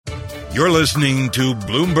You're listening to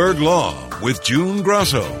Bloomberg Law with June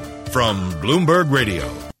Grasso from Bloomberg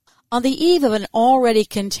Radio. On the eve of an already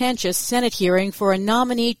contentious Senate hearing for a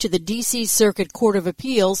nominee to the D.C. Circuit Court of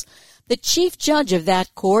Appeals, the chief judge of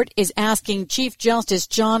that court is asking Chief Justice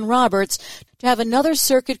John Roberts to have another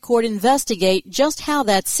circuit court investigate just how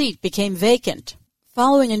that seat became vacant.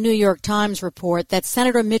 Following a New York Times report that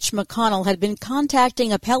Senator Mitch McConnell had been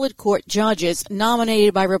contacting appellate court judges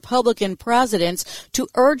nominated by Republican presidents to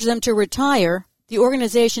urge them to retire, the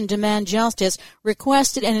organization Demand Justice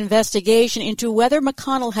requested an investigation into whether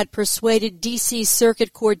McConnell had persuaded D.C.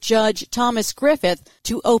 Circuit Court Judge Thomas Griffith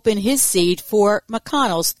to open his seat for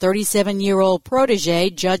McConnell's 37-year-old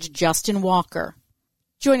protege, Judge Justin Walker.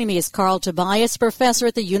 Joining me is Carl Tobias, professor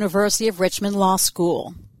at the University of Richmond Law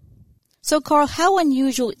School. So, Carl, how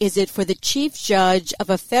unusual is it for the chief judge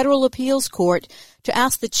of a federal appeals court to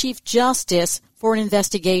ask the chief justice for an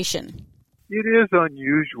investigation? It is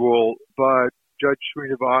unusual, but Judge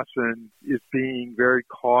Srinivasan is being very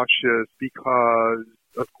cautious because,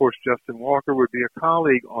 of course, Justin Walker would be a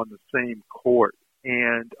colleague on the same court.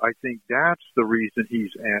 And I think that's the reason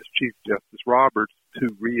he's asked Chief Justice Roberts to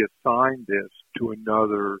reassign this to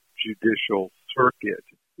another judicial circuit.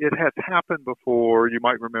 It has happened before, you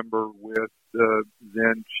might remember, with the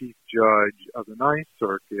then Chief Judge of the Ninth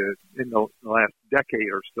Circuit in the last decade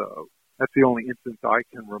or so. That's the only instance I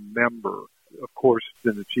can remember. Of course,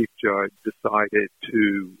 then the Chief Judge decided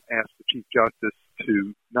to ask the Chief Justice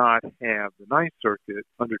to not have the Ninth Circuit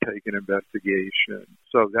undertake an investigation.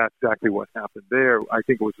 So that's exactly what happened there. I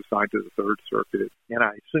think it was assigned to the Third Circuit, and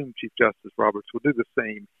I assume Chief Justice Roberts will do the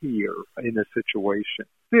same here in this situation.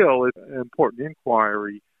 Still, it's an important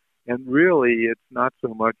inquiry, and really it's not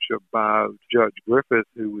so much about Judge Griffith,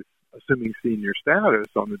 who was assuming senior status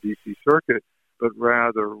on the D.C. Circuit, but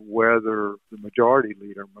rather whether the Majority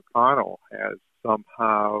Leader McConnell has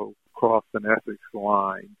somehow crossed an ethics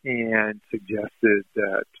line and suggested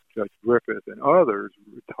that Judge Griffith and others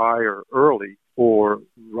retire early or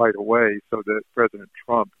right away so that President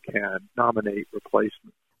Trump can nominate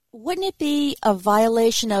replacements. Wouldn't it be a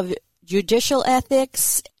violation of judicial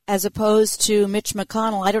ethics as opposed to Mitch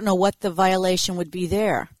McConnell? I don't know what the violation would be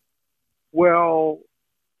there. Well,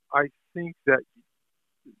 I think that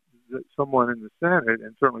someone in the Senate,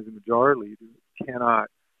 and certainly the Majority Leader, cannot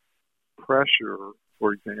pressure,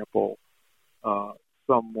 for example,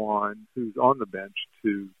 someone who's on the bench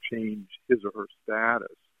to change his or her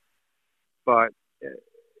status. But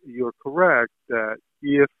you're correct that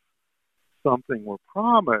if something were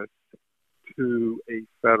promised to a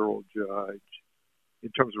federal judge in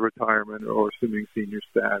terms of retirement or assuming senior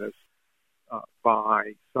status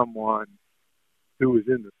by someone who is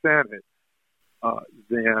in the Senate,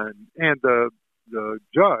 and the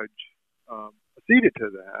judge acceded to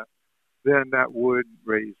that, then that would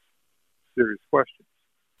raise serious questions.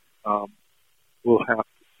 We'll have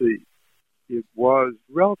to see. It was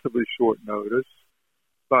relatively short notice,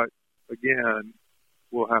 but again,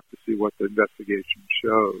 we'll have to see what the investigation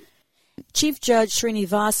shows. Chief Judge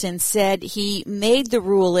Srinivasan said he made the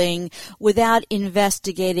ruling without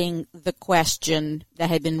investigating the question that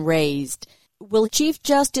had been raised. Will Chief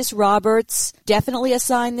Justice Roberts definitely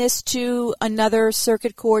assign this to another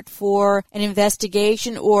circuit court for an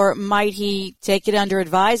investigation, or might he take it under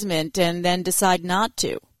advisement and then decide not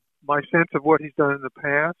to? My sense of what he's done in the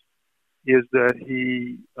past is that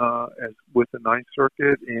he, as with the Ninth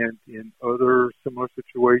Circuit and in other similar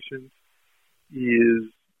situations, is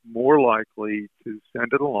more likely to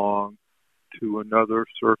send it along to another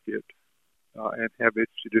circuit and have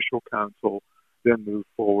its judicial counsel then move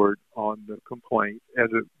forward on the complaint as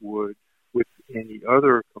it would with any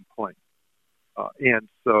other complaint. And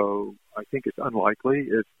so I think it's unlikely,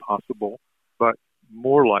 it's possible, but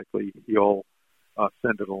more likely he'll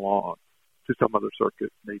send it along to some other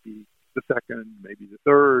circuit, maybe the second, maybe the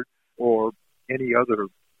third, or any other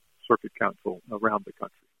circuit counsel around the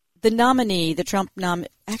country. The nominee, the Trump nominee,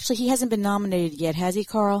 actually he hasn't been nominated yet, has he,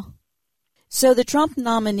 Carl? So the Trump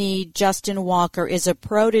nominee, Justin Walker, is a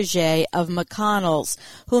protege of McConnell's,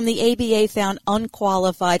 whom the ABA found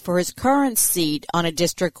unqualified for his current seat on a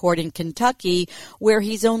district court in Kentucky, where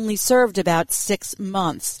he's only served about 6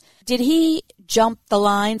 months. Did he jump the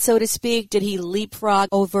line, so to speak? Did he leapfrog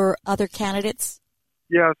over other candidates?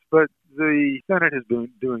 Yes, but the Senate has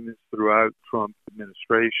been doing this throughout Trump's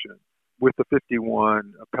administration. With the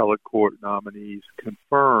 51 appellate court nominees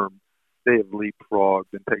confirmed, they have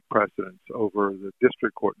leapfrogged and take precedence over the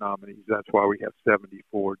district court nominees. That's why we have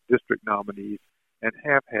 74 district nominees and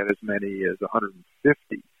have had as many as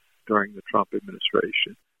 150 during the Trump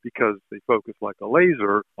administration, because they focus like a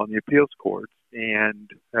laser on the appeals courts and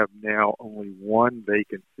have now only one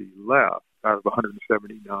vacancy left out of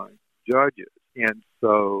 179 judges. And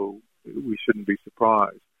so we shouldn't be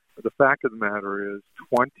surprised. But the fact of the matter is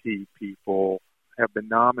 20 people have been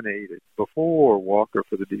nominated before Walker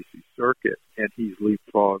for the D.C. Circuit, and he's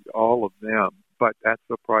leapfrogged all of them. But that's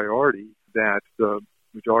a priority that the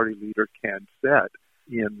majority leader can set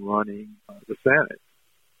in running the Senate.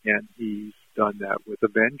 And he's done that with a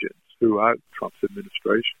vengeance throughout Trump's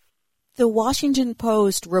administration. The Washington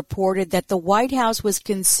Post reported that the White House was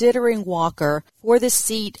considering Walker for the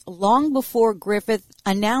seat long before Griffith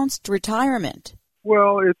announced retirement.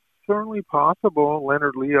 Well, it's certainly possible.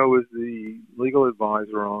 Leonard Leo is the legal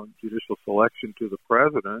advisor on judicial selection to the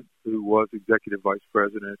president, who was executive vice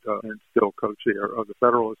president and still co-chair of the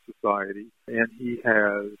Federalist Society. And he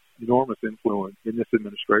has enormous influence in this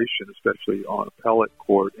administration, especially on appellate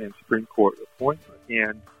court and Supreme Court appointments.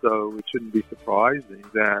 And so it shouldn't be surprising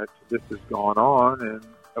that this has gone on, and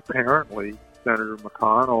apparently Senator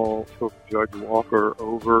McConnell took Judge Walker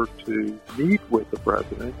over to meet with the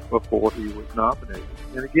president before he was nominated.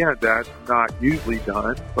 And again, that's not usually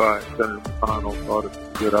done, but Senator McConnell thought it was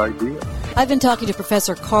a good idea. I've been talking to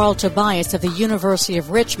Professor Carl Tobias of the University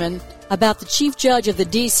of Richmond about the Chief Judge of the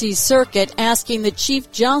D.C. Circuit asking the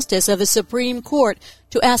Chief Justice of the Supreme Court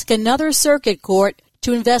to ask another circuit court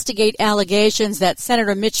to investigate allegations that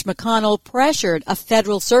Senator Mitch McConnell pressured a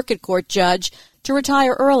federal circuit court judge to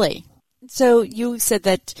retire early. So you said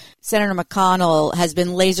that Senator McConnell has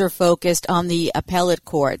been laser-focused on the appellate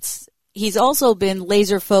courts. He's also been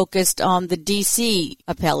laser-focused on the D.C.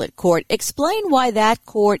 appellate court. Explain why that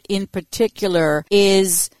court in particular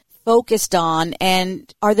is focused on,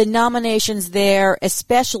 and are the nominations there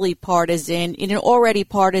especially partisan in an already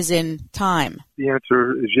partisan time? The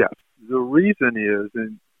answer is yes. The reason is,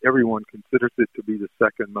 and everyone considers it to be the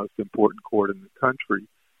second most important court in the country,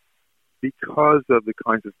 because of the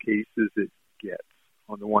kinds of cases it gets,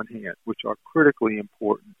 on the one hand, which are critically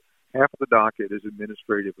important. Half of the docket is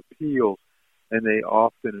administrative appeals, and they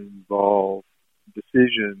often involve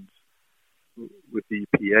decisions with the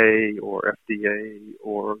EPA or FDA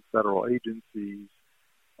or federal agencies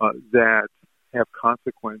that have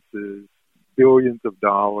consequences, billions of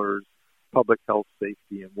dollars, public health,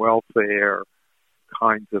 safety, and welfare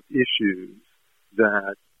kinds of issues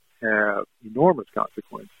that have enormous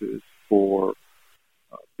consequences for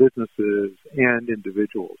businesses and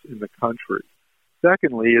individuals in the country.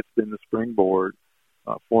 Secondly, it's been the springboard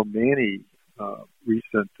for many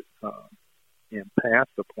recent and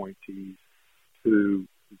past appointees to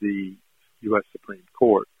the U.S. Supreme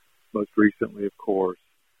Court. Most recently, of course,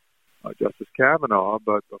 Justice Kavanaugh,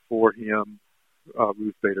 but before him,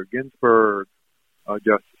 Ruth Bader Ginsburg,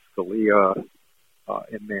 Justice Scalia,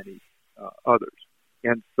 and many others.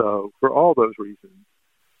 And so, for all those reasons,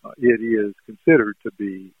 it is considered to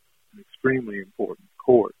be an extremely important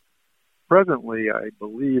court. Presently, I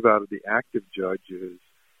believe out of the active judges,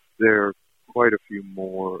 there are quite a few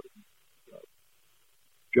more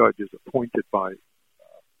judges appointed by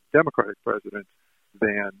Democratic presidents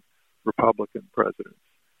than Republican presidents.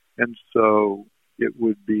 And so it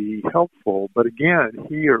would be helpful. But again,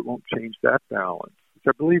 here it won't change that balance, which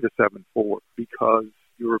I believe is 7-4, because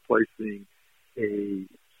you're replacing a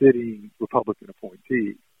sitting Republican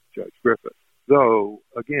appointee, Judge Griffith. Though,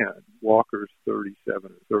 again, Walker's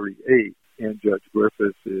 37 or 38, and Judge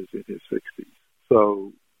Griffith is in his 60s.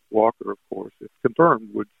 So Walker, of course, if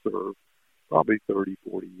confirmed, would serve probably 30,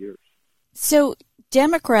 40 years. So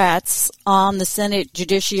Democrats on the Senate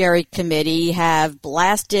Judiciary Committee have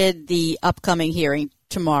blasted the upcoming hearing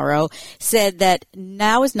tomorrow, said that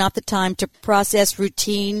now is not the time to process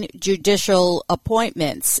routine judicial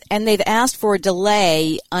appointments, and they've asked for a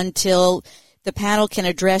delay until the panel can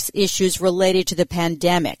address issues related to the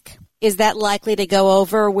pandemic. Is that likely to go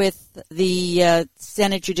over with the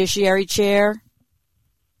Senate Judiciary Chair?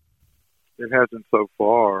 It hasn't so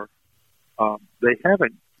far. They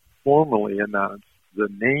haven't formally announced the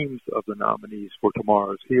names of the nominees for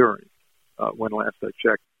tomorrow's hearing, when last I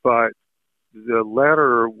checked. But the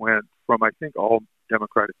letter went from, I think, all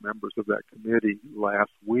Democratic members of that committee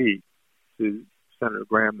last week to Senator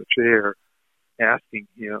Graham, the chair, asking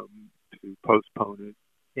him to postpone it,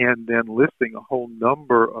 and then listing a whole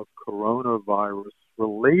number of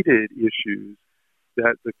coronavirus-related issues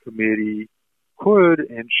that the committee could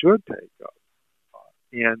and should take up.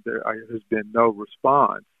 And there has been no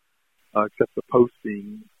response except the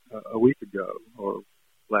posting a week ago or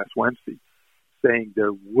last Wednesday saying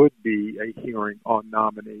there would be a hearing on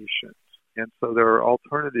nominations. And so there are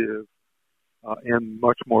alternative and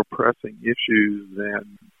much more pressing issues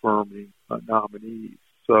than confirming nominees.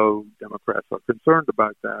 so Democrats are concerned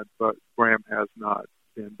about that, but Graham has not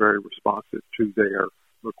been very responsive to their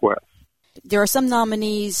request. There are some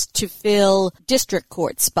nominees to fill district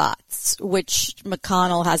court spots, which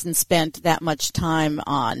McConnell hasn't spent that much time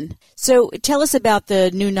on. So tell us about the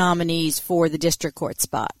new nominees for the district court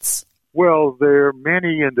spots. Well, there are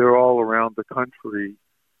many, and they're all around the country.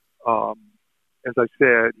 As I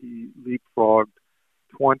said, he leapfrogged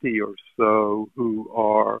 20 or so who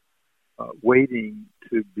are waiting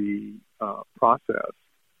to be processed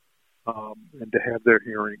and to have their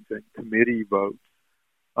hearings and committee votes.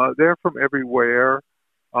 They're from everywhere.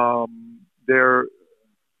 They're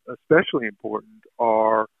especially important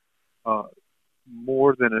are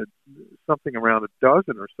more than something around a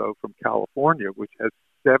dozen or so from California, which has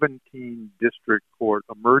 17 district court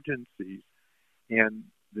emergencies, and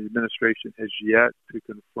the administration has yet to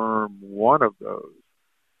confirm one of those.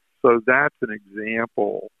 So that's an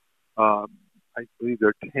example. I believe there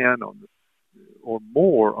are 10 or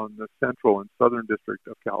more on the Central and Southern District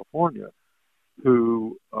of California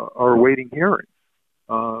who are awaiting hearings.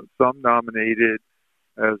 Some nominated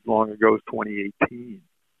as long ago as 2018.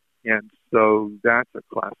 And so that's a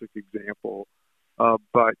classic example.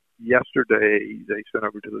 But yesterday they sent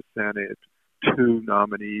over to the Senate 2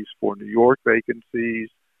 nominees for New York vacancies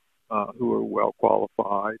who are well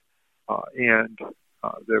qualified. And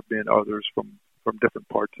there have been others from different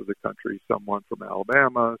parts of the country, someone from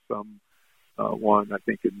Alabama, one I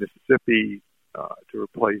think in Mississippi to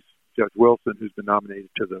replace Judge Wilson, who's been nominated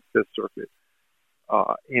to the Fifth Circuit.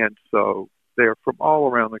 And so they're from all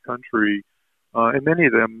around the country, and many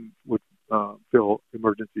of them would fill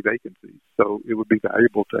emergency vacancies. So it would be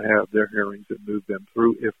valuable to have their hearings and move them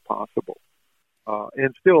through if possible.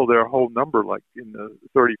 And still, there are a whole number, like in the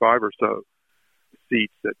 35 or so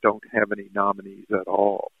seats that don't have any nominees at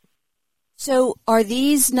all. So are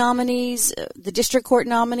these nominees, the district court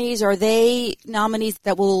nominees, are they nominees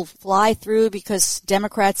that will fly through because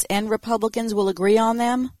Democrats and Republicans will agree on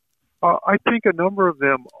them? I think a number of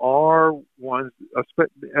them are ones,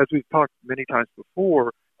 as we've talked many times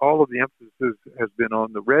before, all of the emphasis has been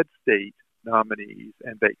on the red state nominees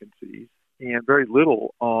and vacancies and very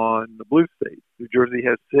little on the blue states. New Jersey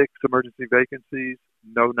has 6 emergency vacancies,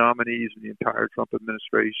 no nominees in the entire Trump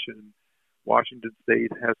administration. Washington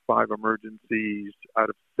State has 5 emergencies out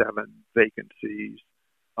of 7 vacancies,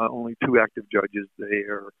 only 2 active judges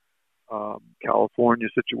there. California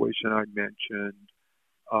situation I mentioned,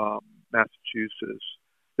 Massachusetts.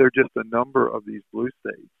 There are just a number of these blue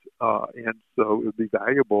states, and so it would be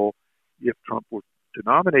valuable if Trump were to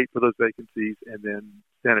nominate for those vacancies and then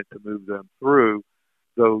Senate to move them through,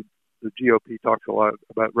 though the GOP talks a lot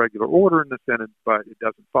about regular order in the Senate, but it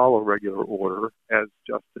doesn't follow regular order, as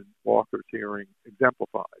Justin Walker's hearing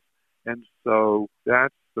exemplifies. And so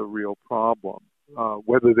that's the real problem.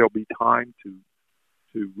 Whether there'll be time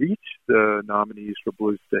to reach the nominees for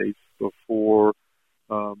blue states before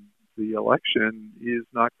the election is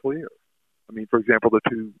not clear. I mean, for example, the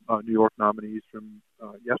 2 New York nominees from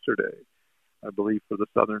yesterday, I believe, for the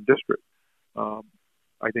Southern District.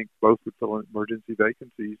 I think both would fill emergency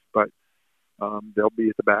vacancies, but they'll be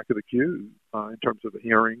at the back of the queue in terms of a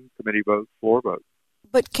hearing, committee vote, floor vote.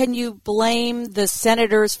 But can you blame the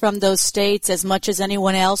senators from those states as much as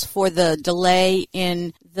anyone else for the delay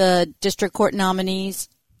in the district court nominees?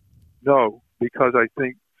 No, because I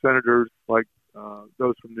think senators like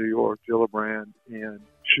those from New York, Gillibrand and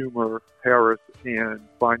Schumer, Harris, and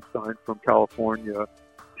Feinstein from California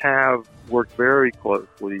have worked very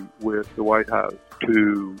closely with the White House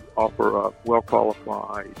to offer up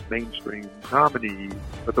well-qualified mainstream nominees,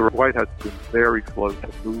 but the White House has been very slow to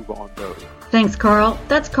move on those. Thanks, Carl.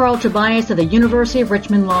 That's Carl Tobias of the University of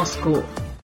Richmond Law School.